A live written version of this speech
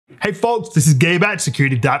Hey folks, this is Gabe at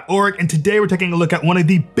Security.org, and today we're taking a look at one of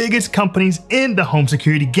the biggest companies in the home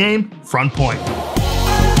security game, Frontpoint.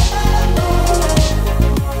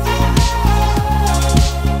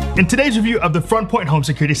 In today's review of the Frontpoint home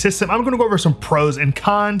security system, I'm going to go over some pros and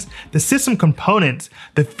cons, the system components,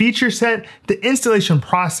 the feature set, the installation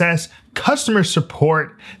process, customer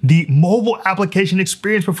support, the mobile application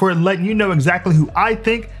experience before letting you know exactly who I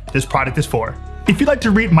think this product is for. If you'd like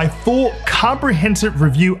to read my full comprehensive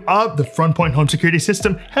review of the Frontpoint home security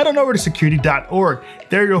system, head on over to Security.org.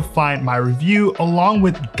 There you'll find my review along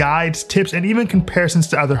with guides, tips, and even comparisons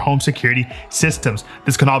to other home security systems.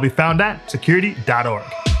 This can all be found at Security.org.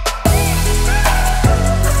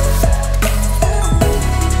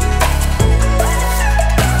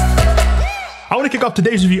 I want to kick off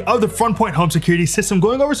today's review of the Frontpoint home security system,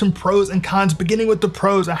 going over some pros and cons. Beginning with the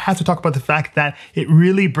pros, I have to talk about the fact that it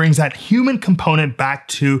really brings that human component back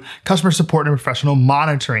to customer support and professional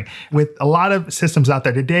monitoring. With a lot of systems out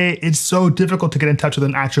there today, it's so difficult to get in touch with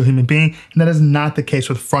an actual human being, and that is not the case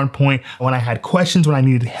with Frontpoint. When I had questions, when I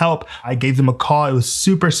needed help, I gave them a call. It was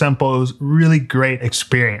super simple. It was really great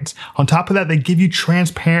experience. On top of that, they give you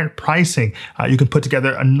transparent pricing. You can put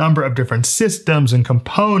together a number of different systems and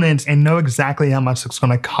components and know exactly how much it's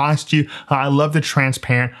going to cost you. I love the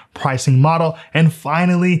transparent pricing model. And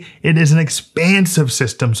finally, it is an expansive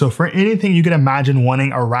system. So for anything you can imagine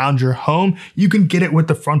wanting around your home, you can get it with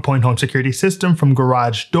the Frontpoint home security system, from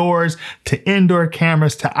garage doors to indoor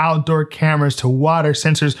cameras to outdoor cameras to water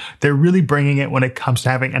sensors. They're really bringing it when it comes to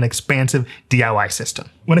having an expansive DIY system.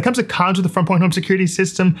 When it comes to cons with the Frontpoint home security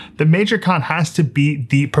system, the major con has to be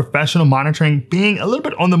the professional monitoring being a little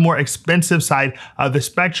bit on the more expensive side of the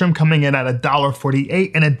spectrum, coming in at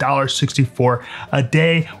 $1.48 and $1.64 a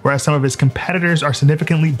day, whereas some of its competitors are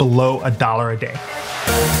significantly below $1 a day.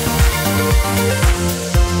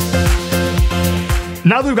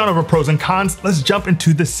 Now that we've gone over pros and cons, let's jump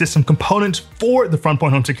into the system components for the Frontpoint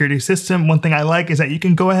home security system. One thing I like is that you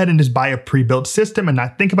can go ahead and just buy a pre-built system and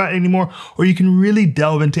not think about it anymore, or you can really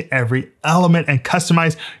delve into every element and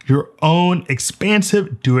customize your own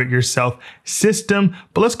expansive do-it-yourself system.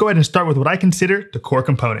 But let's go ahead and start with what I consider the core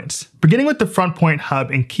components. Beginning with the Frontpoint hub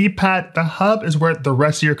and keypad, the hub is where the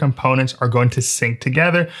rest of your components are going to sync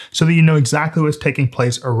together so that you know exactly what's taking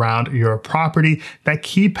place around your property. That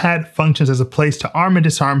keypad functions as a place to arm and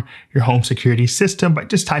disarm your home security system by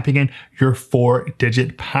just typing in your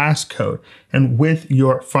 4-digit passcode. And with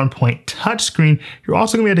your Frontpoint touchscreen, you're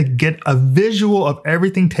also gonna be able to get a visual of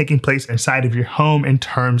everything taking place inside of your home in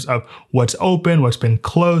terms of what's open, what's been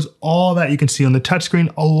closed, all that you can see on the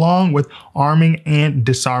touchscreen, along with arming and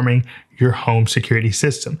disarming your home security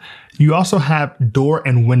system. You also have door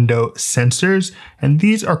and window sensors, and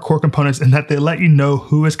these are core components in that they let you know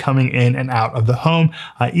who is coming in and out of the home.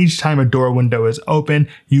 Each time a door or window is open,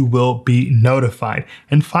 you will be notified.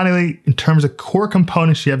 And finally, in terms of core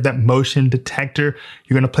components, you have that motion detector.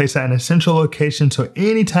 You're going to place that in a central location, so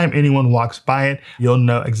anytime anyone walks by it, you'll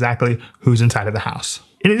know exactly who's inside of the house.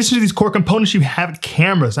 In addition to these core components, you have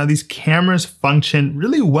cameras. Now, these cameras function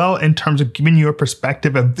really well in terms of giving you a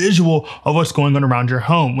perspective, a visual of what's going on around your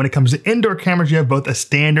home. When it comes to indoor cameras, you have both a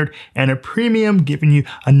standard and a premium, giving you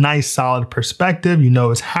a nice solid perspective. You know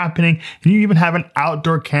what's happening. And you even have an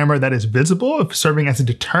outdoor camera that is visible, serving as a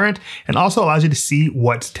deterrent, and also allows you to see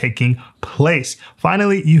what's taking place.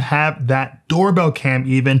 Finally, you have that doorbell cam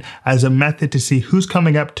even as a method to see who's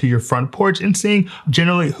coming up to your front porch and seeing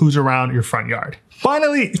generally who's around your front yard.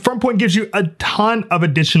 Finally, Frontpoint gives you a ton of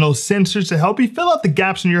additional sensors to help you fill out the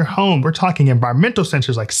gaps in your home. We're talking environmental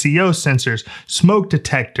sensors like CO sensors, smoke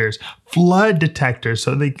detectors, flood detectors,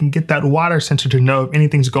 so they can get that water sensor to know if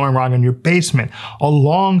anything's going wrong in your basement,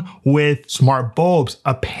 along with smart bulbs,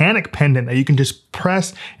 a panic pendant that you can just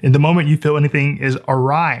press in the moment you feel anything is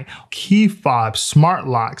awry, key fobs, smart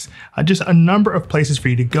locks, just a number of places for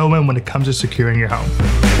you to go in when it comes to securing your home.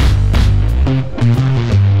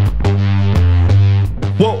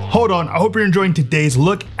 Well, hold on. I hope you're enjoying today's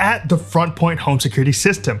look at the Frontpoint home security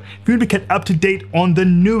system. If you want to be kept up to date on the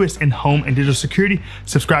newest in home and digital security,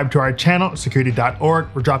 subscribe to our channel, Security.org.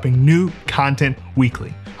 We're dropping new content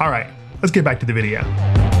weekly. All right, let's get back to the video.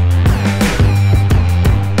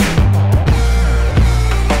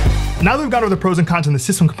 Now that we've gone over the pros and cons and the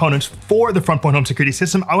system components for the Frontpoint home security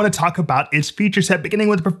system, I want to talk about its feature set, beginning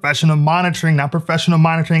with professional monitoring. Now, professional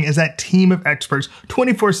monitoring is that team of experts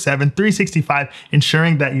 24/7, 365,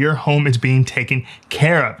 ensuring that your home is being taken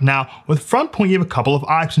care of. Now, with Frontpoint, you have a couple of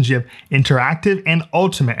options. You have interactive and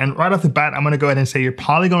ultimate. And right off the bat, I'm going to go ahead and say you're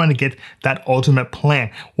probably going to get that ultimate plan.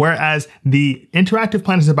 Whereas the interactive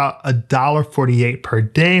plan is about $1.48 per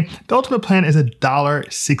day. The ultimate plan is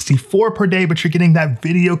 $1.64 per day, but you're getting that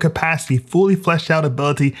video capacity, fully fleshed out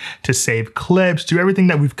ability to save clips, do everything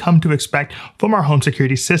that we've come to expect from our home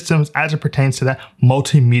security systems as it pertains to that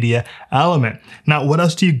multimedia element. Now, what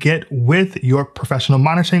else do you get with your professional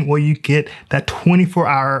monitoring? Well, you get that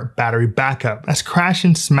 24-hour battery backup. That's crash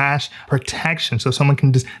and smash protection. So someone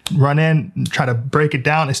can just run in, try to break it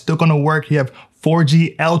down. It's still going to work. You have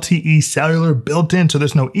 4G LTE cellular built in, so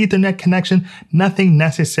there's no Ethernet connection, nothing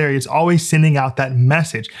necessary. It's always sending out that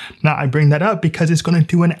message. Now, I bring that up because it's going to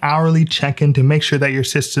do an hourly check-in to make sure that your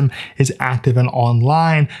system is active and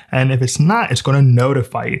online. And if it's not, it's going to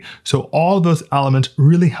notify you. So all of those elements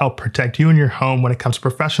really help protect you and your home when it comes to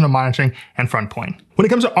professional monitoring and Frontpoint. When it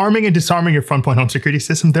comes to arming and disarming your Frontpoint home security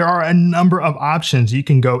system, there are a number of options. You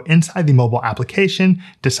can go inside the mobile application,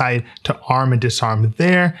 decide to arm and disarm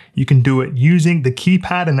there. You can do it using the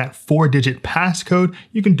keypad and that 4-digit passcode.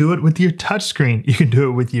 You can do it with your touchscreen. You can do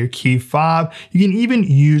it with your key fob. You can even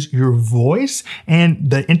use your voice and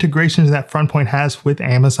the integrations that Frontpoint has with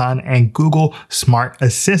Amazon and Google Smart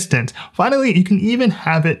Assistant. Finally, you can even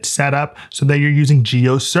have it set up so that you're using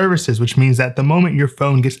geo services, which means that the moment your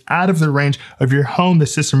phone gets out of the range of your home, the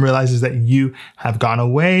system realizes that you have gone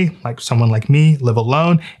away, like someone like me, live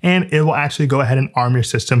alone, and it will actually go ahead and arm your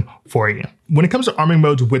system for you. When it comes to arming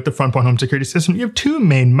modes with the Frontpoint home security system, you have two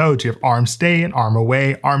main modes. You have arm stay and arm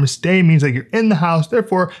away. Arm stay means that you're in the house,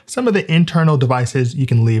 therefore some of the internal devices you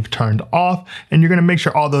can leave turned off, and you're going to make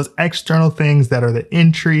sure all those external things that are the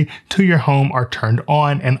entry to your home are turned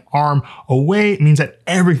on. And arm away means that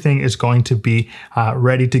everything is going to be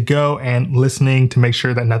ready to go and listening to make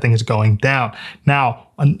sure that nothing is going down. Now,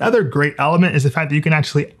 another great element is the fact that you can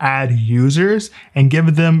actually add users and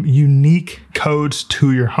give them unique codes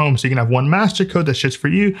to your home. So you can have one master code that's just for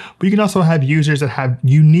you, but you can also have users that have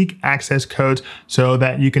unique access codes so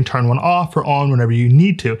that you can turn one off or on whenever you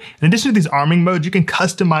need to. In addition to these arming modes, you can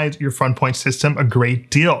customize your Frontpoint system a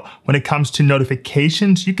great deal. When it comes to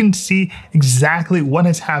notifications, you can see exactly what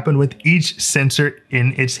has happened with each sensor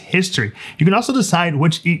in its history. You can also decide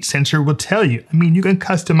which each sensor will tell you. I mean, you can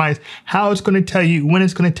customize how it's going to tell you, when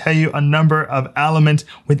it's going to tell you, a number of elements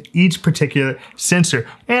with each particular sensor.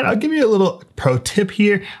 And I'll give you a little pro tip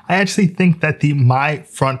here. I actually think that the My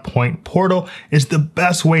Frontpoint portal is the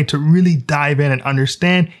best way to really dive in and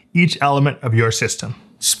understand each element of your system.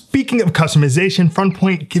 Speaking of customization,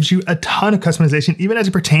 Frontpoint gives you a ton of customization, even as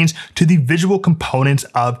it pertains to the visual components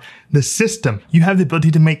of the system. You have the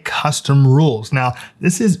ability to make custom rules. Now,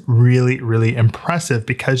 this is really, really impressive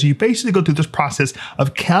because you basically go through this process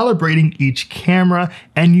of calibrating each camera,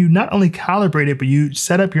 and you not only calibrate it, but you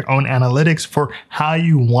set up your own analytics for how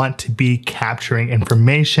you want to be capturing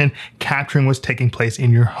information, capturing what's taking place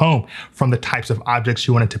in your home, from the types of objects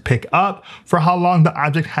you want it to pick up, for how long the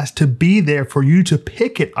object has to be there for you to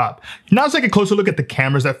pick it up. Now let's take a closer look at the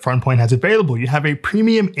cameras that Frontpoint has available. You have a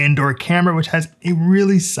premium indoor camera, which has a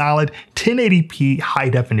really solid 1080p high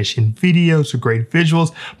definition video, so great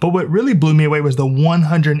visuals. But what really blew me away was the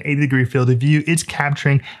 180-degree field of view. It's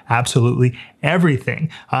capturing absolutely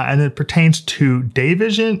everything. And it pertains to day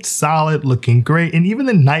vision, solid, looking great. And even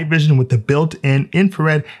the night vision with the built-in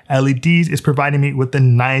infrared LEDs is providing me with a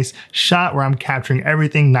nice shot where I'm capturing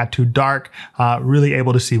everything, not too dark, really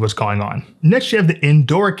able to see what's going on. Next, you have the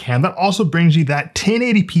indoor cam that also brings you that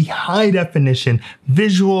 1080p high definition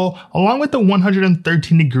visual, along with the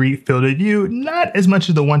 113-degree field of view. Not as much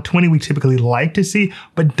as the 120 we typically like to see,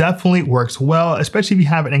 but definitely works well, especially if you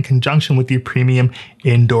have it in conjunction with your premium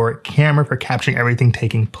indoor camera for capturing everything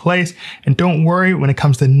taking place. And don't worry, when it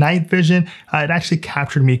comes to night vision, it actually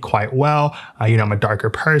captured me quite well. I'm a darker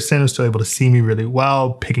person, I was still able to see me really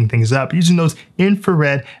well, picking things up using those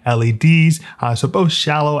infrared LEDs. So both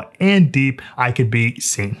shallow and deep, I could be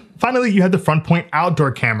seen. Finally, you have the Frontpoint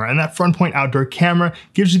outdoor camera, and that Frontpoint outdoor camera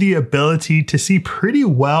gives you the ability to see pretty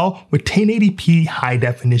well with 1080p high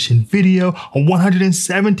definition video, a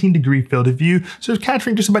 117-degree field of view. So it's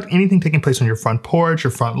capturing just about anything taking place on your front porch,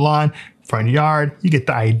 your front lawn, front yard. You get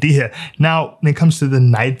the idea. Now, when it comes to the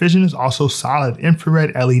night vision, is also solid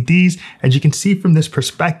infrared LEDs. As you can see from this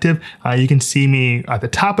perspective, you can see me at the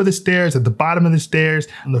top of the stairs, at the bottom of the stairs,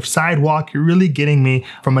 on the sidewalk. You're really getting me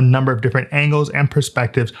from a number of different angles and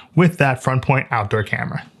perspectives with that Frontpoint outdoor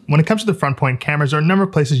camera. when it comes to the Frontpoint cameras, there are a number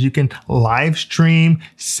of places you can live stream,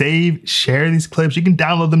 save, share these clips. You can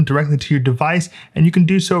download them directly to your device, and you can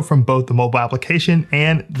do so from both the mobile application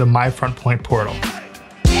and the My Frontpoint portal.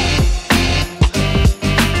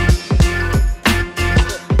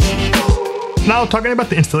 Now, talking about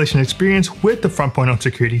the installation experience with the Frontpoint home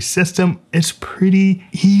security system, it's pretty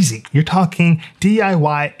easy. You're talking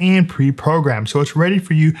DIY and pre-programmed, so it's ready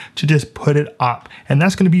for you to just put it up. And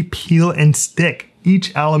that's going to be peel and stick.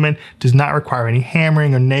 Each element does not require any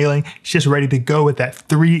hammering or nailing. It's just ready to go with that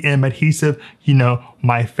 3M adhesive, you know,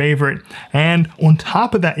 my favorite. And on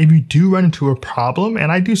top of that, if you do run into a problem,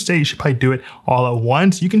 and I do say you should probably do it all at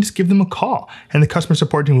once, you can just give them a call and the customer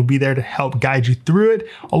support team will be there to help guide you through it,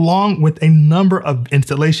 along with a number of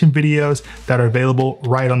installation videos that are available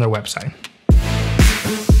right on their website.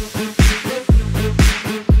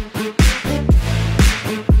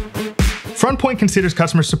 Frontpoint considers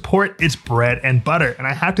customer support its bread and butter, and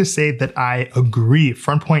I have to say that I agree.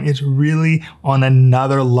 Frontpoint is really on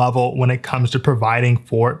another level when it comes to providing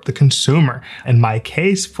for the consumer. In my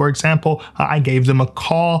case, for example, I gave them a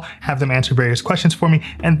call, have them answer various questions for me,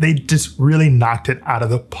 and they just really knocked it out of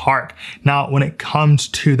the park. Now, when it comes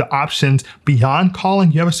to the options beyond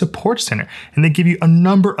calling, you have a support center, and they give you a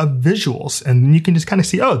number of visuals, and you can just kind of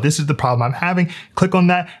see, oh, this is the problem I'm having. Click on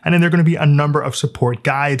that, and then there are going to be a number of support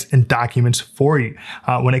guides and documents for you.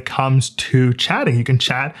 When it comes to chatting, you can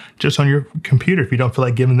chat just on your computer if you don't feel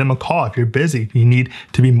like giving them a call. If you're busy, if you need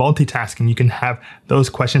to be multitasking, you can have those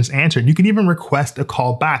questions answered. You can even request a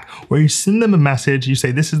call back where you send them a message, you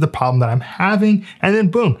say, this is the problem that I'm having, and then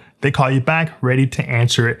boom, they call you back ready to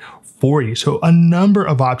answer it for you. So a number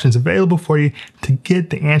of options available for you to get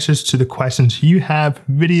the answers to the questions you have,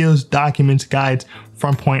 videos, documents, guides.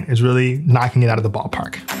 Frontpoint is really knocking it out of the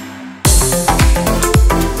ballpark.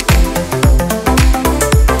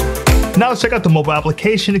 Now let's check out the mobile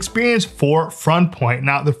application experience for Frontpoint.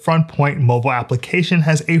 Now, the Frontpoint mobile application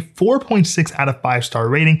has a 4.6 out of 5-star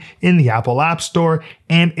rating in the Apple App Store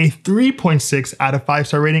and a 3.6 out of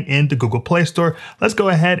 5-star rating in the Google Play Store. Let's go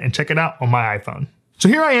ahead and check it out on my iPhone. So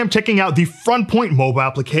here I am checking out the Frontpoint mobile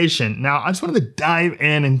application. Now, I just wanted to dive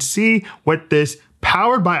in and see what this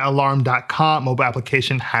powered by alarm.com mobile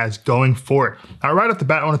application has going for it. Now, right off the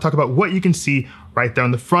bat, I want to talk about what you can see right there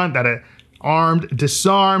on the front, that it armed,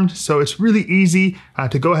 disarmed. So it's really easy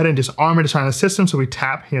to go ahead and disarm and disarm the system. So we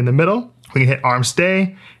tap here in the middle, we can hit arm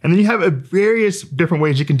stay, and then you have various different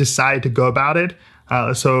ways you can decide to go about it.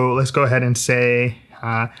 So let's go ahead and say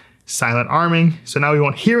silent arming. So now we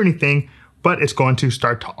won't hear anything, but it's going to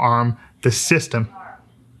start to arm the system.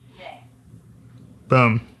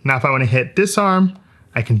 Boom. Now if I want to hit disarm,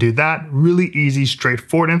 I can do that. Really easy,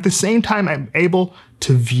 straightforward. And at the same time, I'm able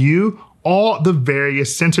to view all the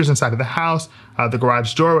various sensors inside of the house, the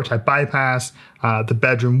garage door, which I bypass, the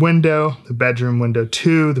bedroom window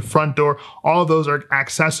 2, the front door, all of those are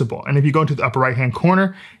accessible. And if you go into the upper right-hand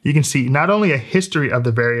corner, you can see not only a history of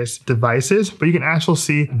the various devices, but you can actually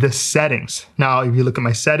see the settings. Now, if you look at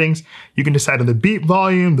my settings, you can decide on the beep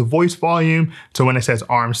volume, the voice volume. So when it says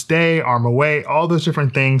arm stay, arm away, all those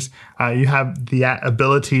different things, you have the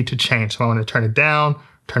ability to change. So I want to turn it down,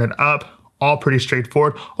 turn it up, all pretty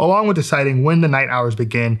straightforward, along with deciding when the night hours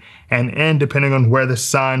begin and end, depending on where the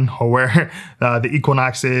sun or where the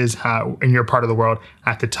equinox is in your part of the world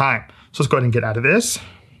at the time. So let's go ahead and get out of this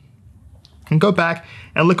and go back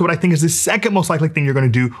and look at what I think is the second most likely thing you're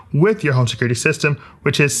going to do with your home security system,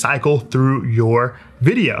 which is cycle through your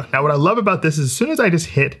video. Now, what I love about this is as soon as I just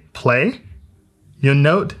hit play, you'll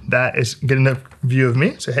note that it's getting a view of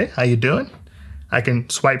me. So, hey, how you doing? I can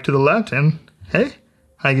swipe to the left and hey,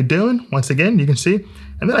 how you doing? Once again, you can see,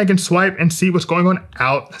 and then I can swipe and see what's going on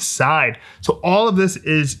outside. So all of this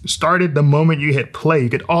is started the moment you hit play. You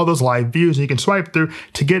get all those live views and you can swipe through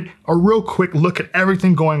to get a real quick look at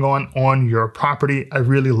everything going on your property. I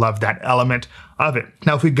really love that element of it.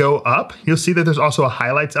 Now, if we go up, you'll see that there's also a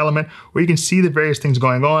highlights element where you can see the various things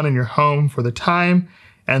going on in your home for the time.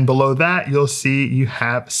 And below that, you'll see you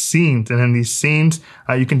have scenes. And in these scenes,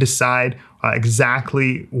 you can decide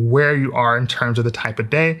exactly where you are in terms of the type of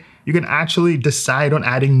day. You can actually decide on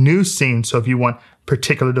adding new scenes. So if you want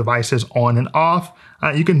particular devices on and off,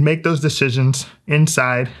 you can make those decisions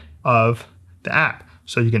inside of the app.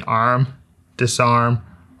 So you can arm, disarm,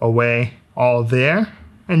 away, all there.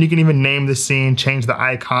 And you can even name the scene, change the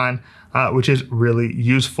icon, which is really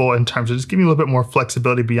useful in terms of just giving you a little bit more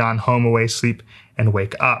flexibility beyond home, away, sleep, and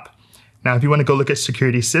wake up. Now, if you want to go look at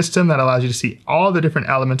security system, that allows you to see all the different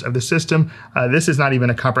elements of the system. This is not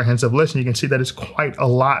even a comprehensive list, and you can see that it's quite a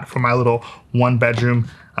lot for my little 1-bedroom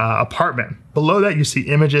apartment. Below that, you see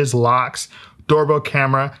images, locks, doorbell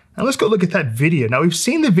camera. And let's go look at that video. Now we've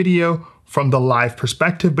seen the video from the live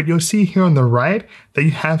perspective, but you'll see here on the right that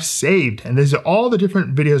you have saved. And these are all the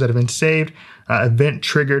different videos that have been saved, event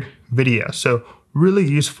triggered videos. So really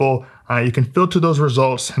useful. You can filter those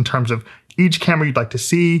results in terms of each camera you'd like to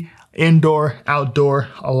see, indoor, outdoor,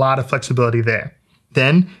 a lot of flexibility there.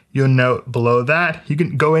 Then you'll note below that you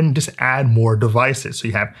can go in and just add more devices. So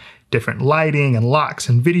you have different lighting and locks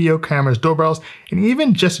and video cameras, doorbells, and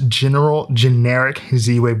even just generic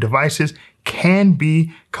Z-Wave devices can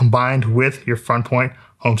be combined with your Frontpoint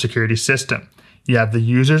home security system. You have the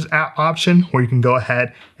users app option where you can go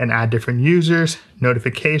ahead and add different users,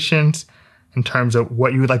 notifications in terms of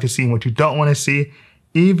what you would like to see and what you don't want to see,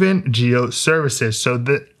 even geo services. So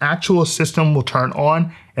the actual system will turn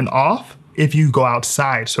on and off if you go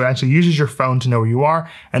outside. So it actually uses your phone to know where you are,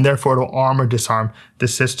 and therefore it'll arm or disarm the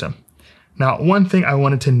system. Now, one thing I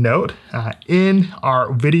wanted to note in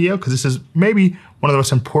our video, because this is maybe one of the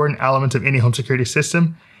most important elements of any home security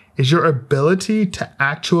system, is your ability to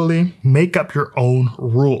actually make up your own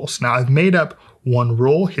rules. Now, I've made up one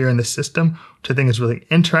rule here in the system, which I think is really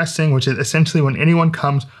interesting, which is essentially when anyone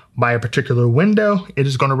comes by a particular window, it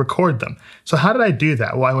is going to record them. So how did I do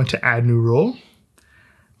that? Well, I went to add new rule.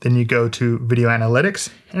 Then you go to video analytics.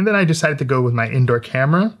 And then I decided to go with my indoor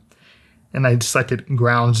camera. And I selected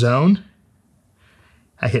ground zone.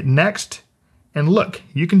 I hit next. And look,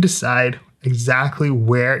 you can decide exactly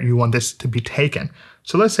where you want this to be taken.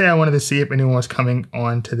 So let's say I wanted to see if anyone was coming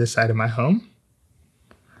on to this side of my home.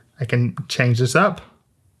 I can change this up.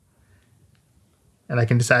 And I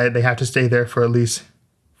can decide they have to stay there for at least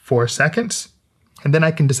 4 seconds. And then I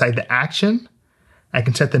can decide the action. I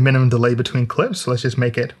can set the minimum delay between clips. So let's just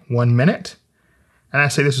make it 1 minute. And I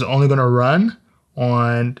say this is only going to run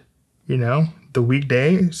on, the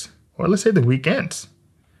weekdays, or let's say the weekends.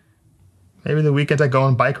 Maybe the weekends I go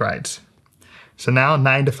on bike rides. So now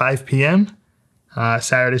 9 to 5 p.m.,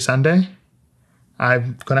 Saturday, Sunday,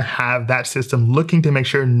 I'm going to have that system looking to make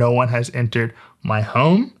sure no one has entered my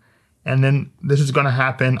home. And then this is going to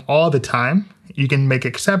happen all the time. You can make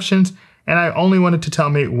exceptions. And I only wanted to tell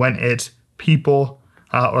me when it's people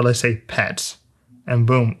or let's say pets. And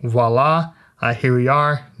boom, voila, here we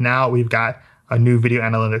are. Now we've got a new video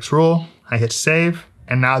analytics rule. I hit save.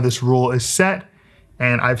 And now this rule is set.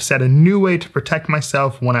 And I've set a new way to protect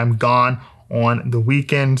myself when I'm gone on the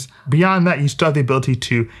weekends. Beyond that, you still have the ability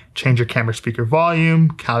to change your camera speaker volume,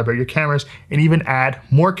 calibrate your cameras, and even add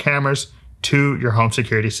more cameras to your home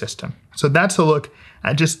security system. So that's a look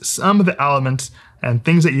at just some of the elements and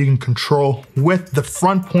things that you can control with the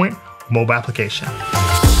Frontpoint mobile application.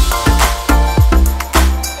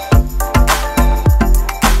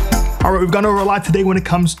 All right, we've gone over a lot today when it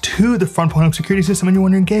comes to the Frontpoint home security system, and you're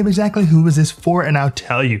wondering, Gabe, exactly who is this for? And I'll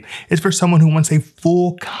tell you, it's for someone who wants a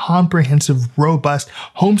full, comprehensive, robust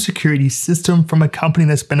home security system from a company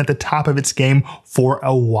that's been at the top of its game for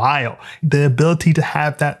a while. The ability to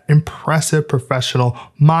have that impressive professional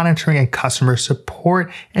monitoring and customer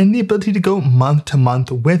support, and the ability to go month to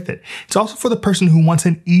month with it. It's also for the person who wants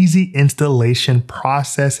an easy installation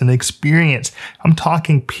process and experience. I'm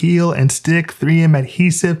talking peel and stick, 3M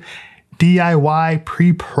adhesive, DIY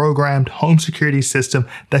pre-programmed home security system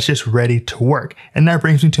that's just ready to work. And that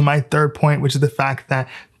brings me to my third point, which is the fact that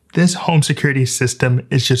this home security system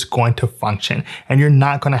is just going to function and you're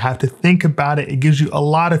not going to have to think about it. It gives you a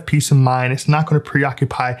lot of peace of mind. It's not going to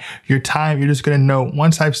preoccupy your time. You're just going to know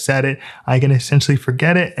once I've set it, I can essentially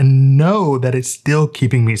forget it and know that it's still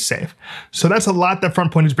keeping me safe. So that's a lot that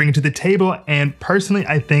Frontpoint is bringing to the table. And personally,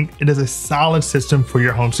 I think it is a solid system for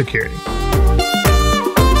your home security.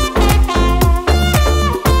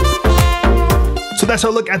 So that's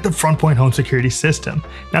our look at the Frontpoint home security system.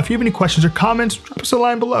 Now, if you have any questions or comments, drop us a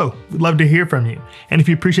line below. We'd love to hear from you. And if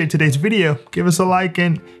you appreciate today's video, give us a like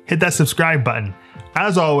and hit that subscribe button.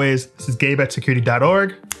 As always, this is Gabe at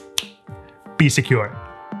Security.org. Be secure.